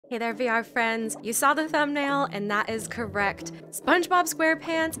Hey there, VR friends. You saw the thumbnail, and that is correct. SpongeBob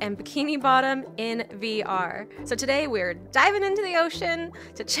SquarePants and Bikini Bottom in VR. So today we're diving into the ocean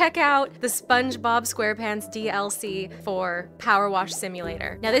to check out the SpongeBob SquarePants DLC for Powerwash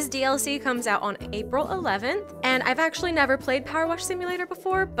Simulator. Now this DLC comes out on April 11th, and I've actually never played Powerwash Simulator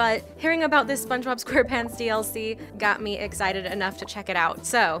before, but hearing about this SpongeBob SquarePants DLC got me excited enough to check it out.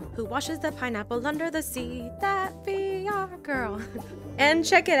 So, who washes the pineapple under the sea? That VR girl. And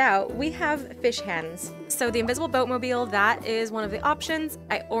check it out, we have fish hands. So the invisible boatmobile, that is one of the options.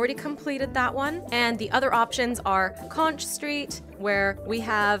 I already completed that one. And the other options are Conch Street, where we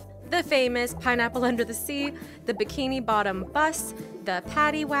have the famous pineapple under the sea, the Bikini Bottom Bus, the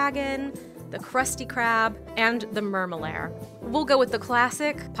Paddy Wagon, the Krusty Crab, and the Mermalair. We'll go with the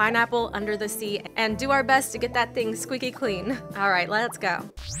classic pineapple under the sea and do our best to get that thing squeaky clean. All right, let's go.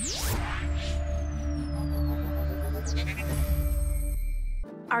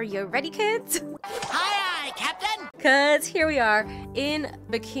 Are you ready, kids? Aye, aye, Captain! Cause here we are in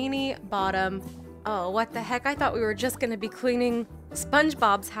Bikini Bottom. Oh, what the heck? I thought we were just gonna be cleaning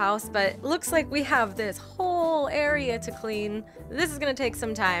SpongeBob's house, but looks like we have this whole area to clean. This is gonna take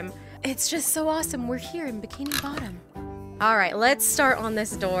some time. It's just so awesome. We're here in Bikini Bottom. All right, let's start on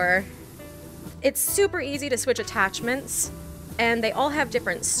this door. It's super easy to switch attachments, and they all have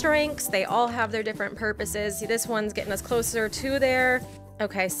different strengths. They all have their different purposes. See, this one's getting us closer to there.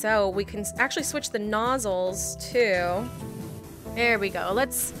 Okay, so we can actually switch the nozzles too. There we go.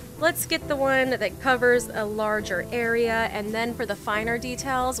 Let's get the one that covers a larger area, and then for the finer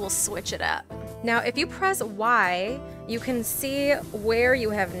details, we'll switch it up. Now, if you press Y, you can see where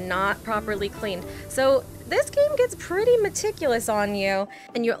you have not properly cleaned. So this game gets pretty meticulous on you,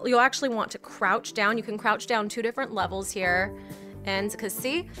 and you'll actually want to crouch down. You can crouch down 2 different levels here. And because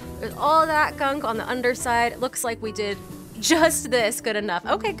see, there's all that gunk on the underside. It looks like we did just this good enough.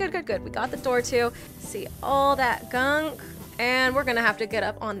 Okay, good. We got the door too. See all that gunk, and we're gonna have to get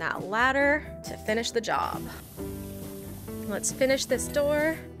up on that ladder to finish the job. Let's finish this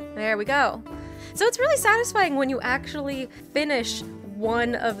door. There we go. So it's really satisfying when you actually finish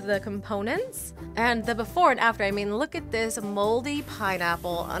one of the components. And the before and after, I mean, look at this moldy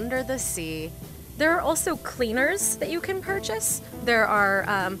pineapple under the sea. There are also cleaners that you can purchase. There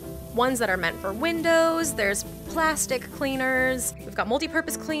are ones that are meant for windows. There's plastic cleaners. We've got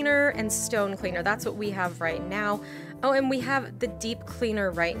multi-purpose cleaner and stone cleaner. That's what we have right now. Oh, and we have the deep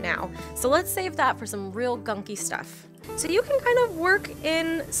cleaner right now. So let's save that for some real gunky stuff. So you can kind of work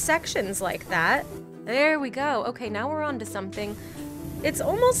in sections like that. There we go. Okay, now we're on to something. It's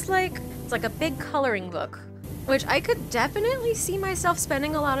almost like it's like a big coloring book, which I could definitely see myself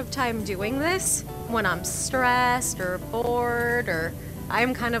spending a lot of time doing this when I'm stressed or bored, or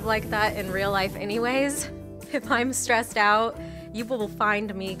I'm kind of like that in real life anyways. If I'm stressed out, you will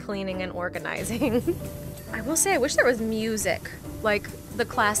find me cleaning and organizing. I will say, I wish there was music, like the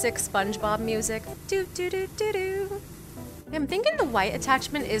classic SpongeBob music. Do do do do do. I'm thinking the white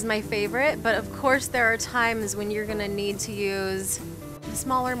attachment is my favorite, but of course there are times when you're gonna need to use the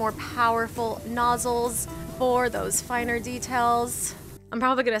smaller, more powerful nozzles for those finer details. I'm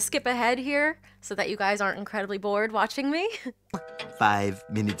probably gonna skip ahead here so that you guys aren't incredibly bored watching me. 5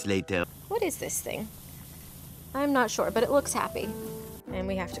 minutes later. What is this thing? I'm not sure, but it looks happy. And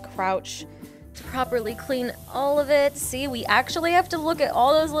we have to crouch to properly clean all of it. See, we actually have to look at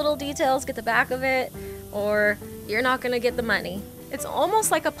all those little details, get the back of it, or you're not gonna get the money. It's almost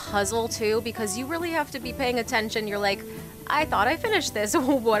like a puzzle too, because you really have to be paying attention. You're like, I thought I finished this,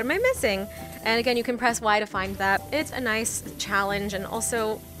 what am I missing? And again, you can press Y to find that. It's a nice challenge and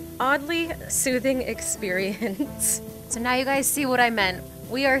also oddly soothing experience. So now you guys see what I meant.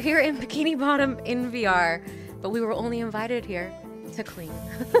 We are here in Bikini Bottom in VR, but we were only invited here to clean.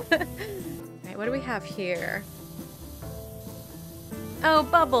 Alright, what do we have here? Oh,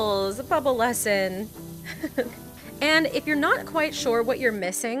 bubbles, a bubble lesson. And if you're not quite sure what you're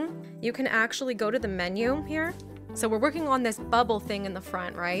missing, you can actually go to the menu here. So we're working on this bubble thing in the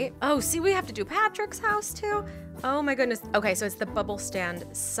front, right? Oh, see, we have to do Patrick's house too? Oh my goodness. Okay, so it's the bubble stand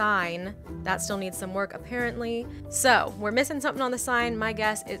sign. That still needs some work apparently. So we're missing something on the sign. My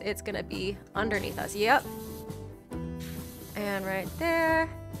guess is it's gonna be underneath us. Yep. And right there.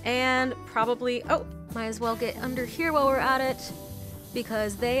 And probably, oh, might as well get under here while we're at it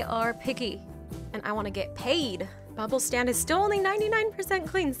because they are picky and I wanna get paid. Bubble stand is still only 99%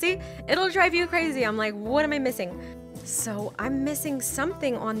 clean. See, it'll drive you crazy. I'm like, what am I missing? So I'm missing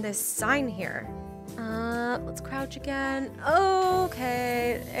something on this sign here. Let's crouch again.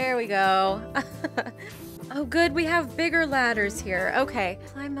 Okay, there we go. Oh, good, we have bigger ladders here. Okay,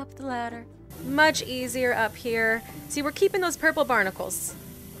 climb up the ladder. Much easier up here. See, we're keeping those purple barnacles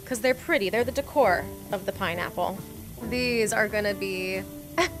because they're pretty. They're the decor of the pineapple. These are gonna be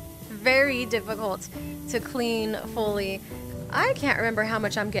very difficult to clean fully. I can't remember how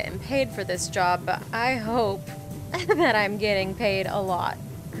much I'm getting paid for this job, but I hope that I'm getting paid a lot,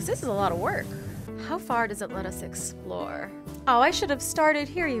 because this is a lot of work. How far does it let us explore? Oh, I should have started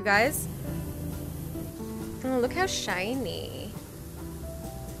here, you guys. Oh, look how shiny.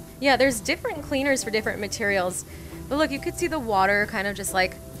 Yeah, there's different cleaners for different materials. But look, you could see the water kind of just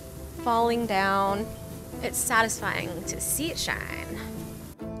like falling down. It's satisfying to see it shine.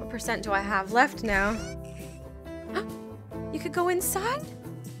 What percent do I have left now? You could go inside?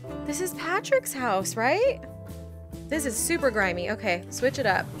 This is Patrick's house, right? This is super grimy. Okay, switch it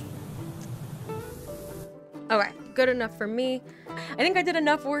up. Okay, good enough for me. I think I did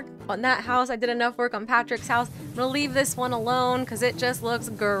enough work on that house. I did enough work on Patrick's house. I'm gonna leave this one alone because it just looks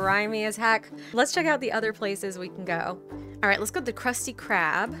grimy as heck. Let's check out the other places we can go. All right, let's go to the Krusty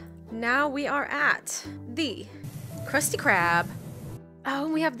Krab. Now we are at the Krusty Krab. Oh,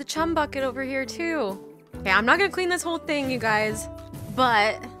 and we have the Chum bucket over here too. Okay, I'm not gonna clean this whole thing, you guys,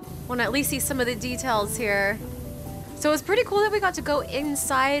 but I wanna at least see some of the details here. So it was pretty cool that we got to go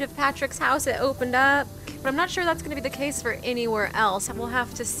inside of Patrick's house. It opened up, but I'm not sure that's gonna be the case for anywhere else. We'll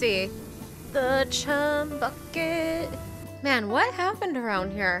have to see. The Chum bucket. Man, what happened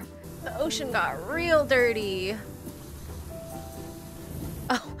around here? The ocean got real dirty.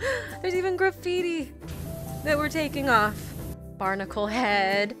 Oh, there's even graffiti that we're taking off. Barnacle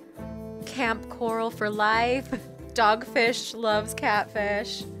head. Camp coral for life. Dogfish loves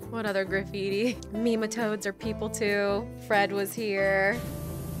catfish. What other graffiti? Nematodes are people too. Fred was here.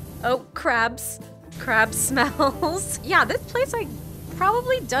 Oh, crabs. Crab smells. Yeah, this place like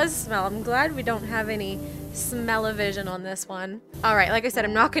probably does smell. I'm glad we don't have any smell-o-vision on this one. All right, like I said,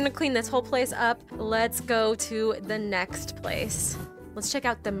 I'm not gonna clean this whole place up. Let's go to the next place. Let's check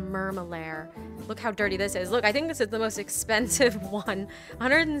out the Mermalair. Look how dirty this is. Look, I think this is the most expensive one.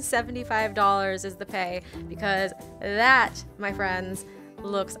 $175 is the pay because that, my friends,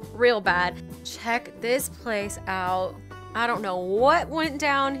 looks real bad. Check this place out. I don't know what went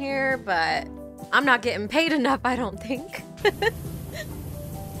down here, but I'm not getting paid enough, I don't think.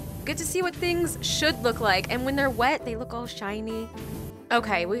 Good to see what things should look like, and when they're wet, they look all shiny.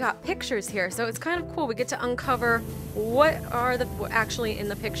 Okay, we got pictures here, so it's kind of cool. We get to uncover what are actually in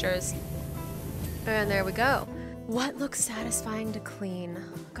the pictures. And there we go. What looks satisfying to clean?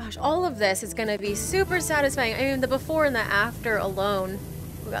 Gosh, all of this is gonna be super satisfying. I mean, the before and the after alone.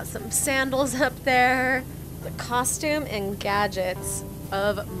 We got some sandals up there, the costume and gadgets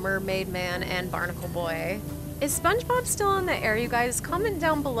of Mermaid Man and Barnacle Boy. Is SpongeBob still on the air, you guys? Comment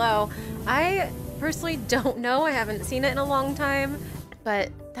down below. I personally don't know. I haven't seen it in a long time, but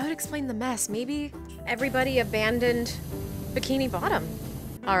that would explain the mess. Maybe everybody abandoned Bikini Bottom.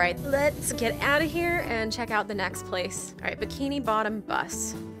 All right, let's get out of here and check out the next place. All right, Bikini Bottom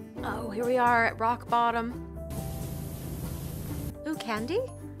Bus. Oh, here we are at Rock Bottom. Ooh, candy?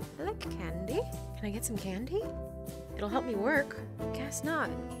 I like candy. Can I get some candy? It'll help me work. Guess not.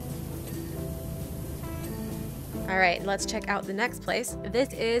 All right, let's check out the next place.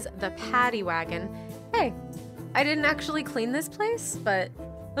 This is the Paddy Wagon. Hey, I didn't actually clean this place, but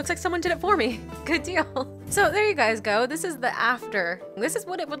looks like someone did it for me. Good deal. So there you guys go. This is the after. This is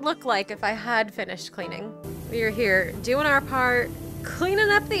what it would look like if I had finished cleaning. We are here doing our part, cleaning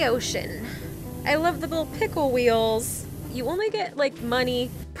up the ocean. I love the little pickle wheels. You only get like money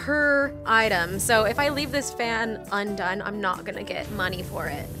per item. So if I leave this fan undone, I'm not gonna get money for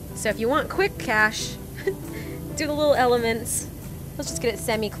it. So if you want quick cash, do the little elements. Let's just get it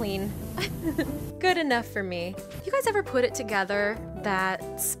semi-clean. Good enough for me. You guys ever put it together that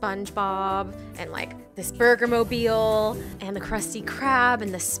SpongeBob and like this Burger Mobile and the Krusty Krab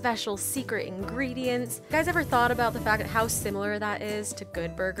and the special secret ingredients? You guys ever thought about the fact that how similar that is to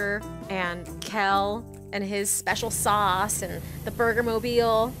Good Burger and Kel and his special sauce and the Burger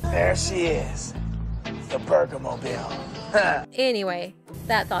Mobile? There she is, the Burger Mobile. Anyway,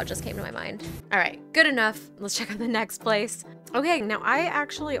 that thought just came to my mind. All right, good enough. Let's check out the next place. Okay, now I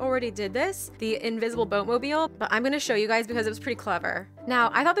actually already did this, the invisible boatmobile, but I'm gonna show you guys because it was pretty clever.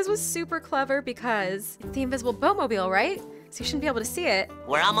 Now, I thought this was super clever because it's the invisible boatmobile, right? So you shouldn't be able to see it.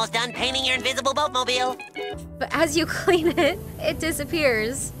 We're almost done painting your invisible boatmobile. But as you clean it, it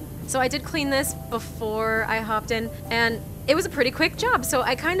disappears. So I did clean this before I hopped in, and it was a pretty quick job, so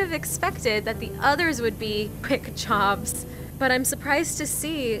I kind of expected that the others would be quick jobs. But I'm surprised to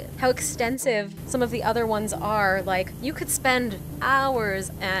see how extensive some of the other ones are. Like, you could spend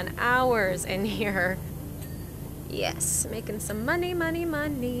hours and hours in here. Yes, making some money, money,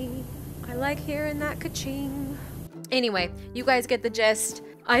 money. I like hearing that ka-ching. Anyway, you guys get the gist.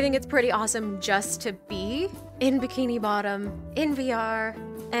 I think it's pretty awesome just to be in Bikini Bottom, in VR,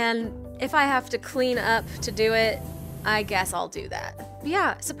 and if I have to clean up to do it, I guess I'll do that. But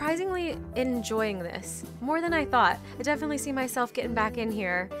yeah, surprisingly enjoying this more than I thought. I definitely see myself getting back in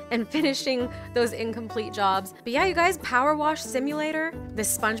here and finishing those incomplete jobs. But yeah, you guys, Powerwash Simulator, the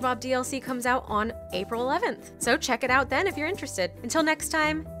SpongeBob DLC comes out on April 11th. So check it out then if you're interested. Until next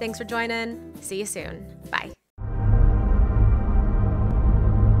time, thanks for joining. See you soon. Bye.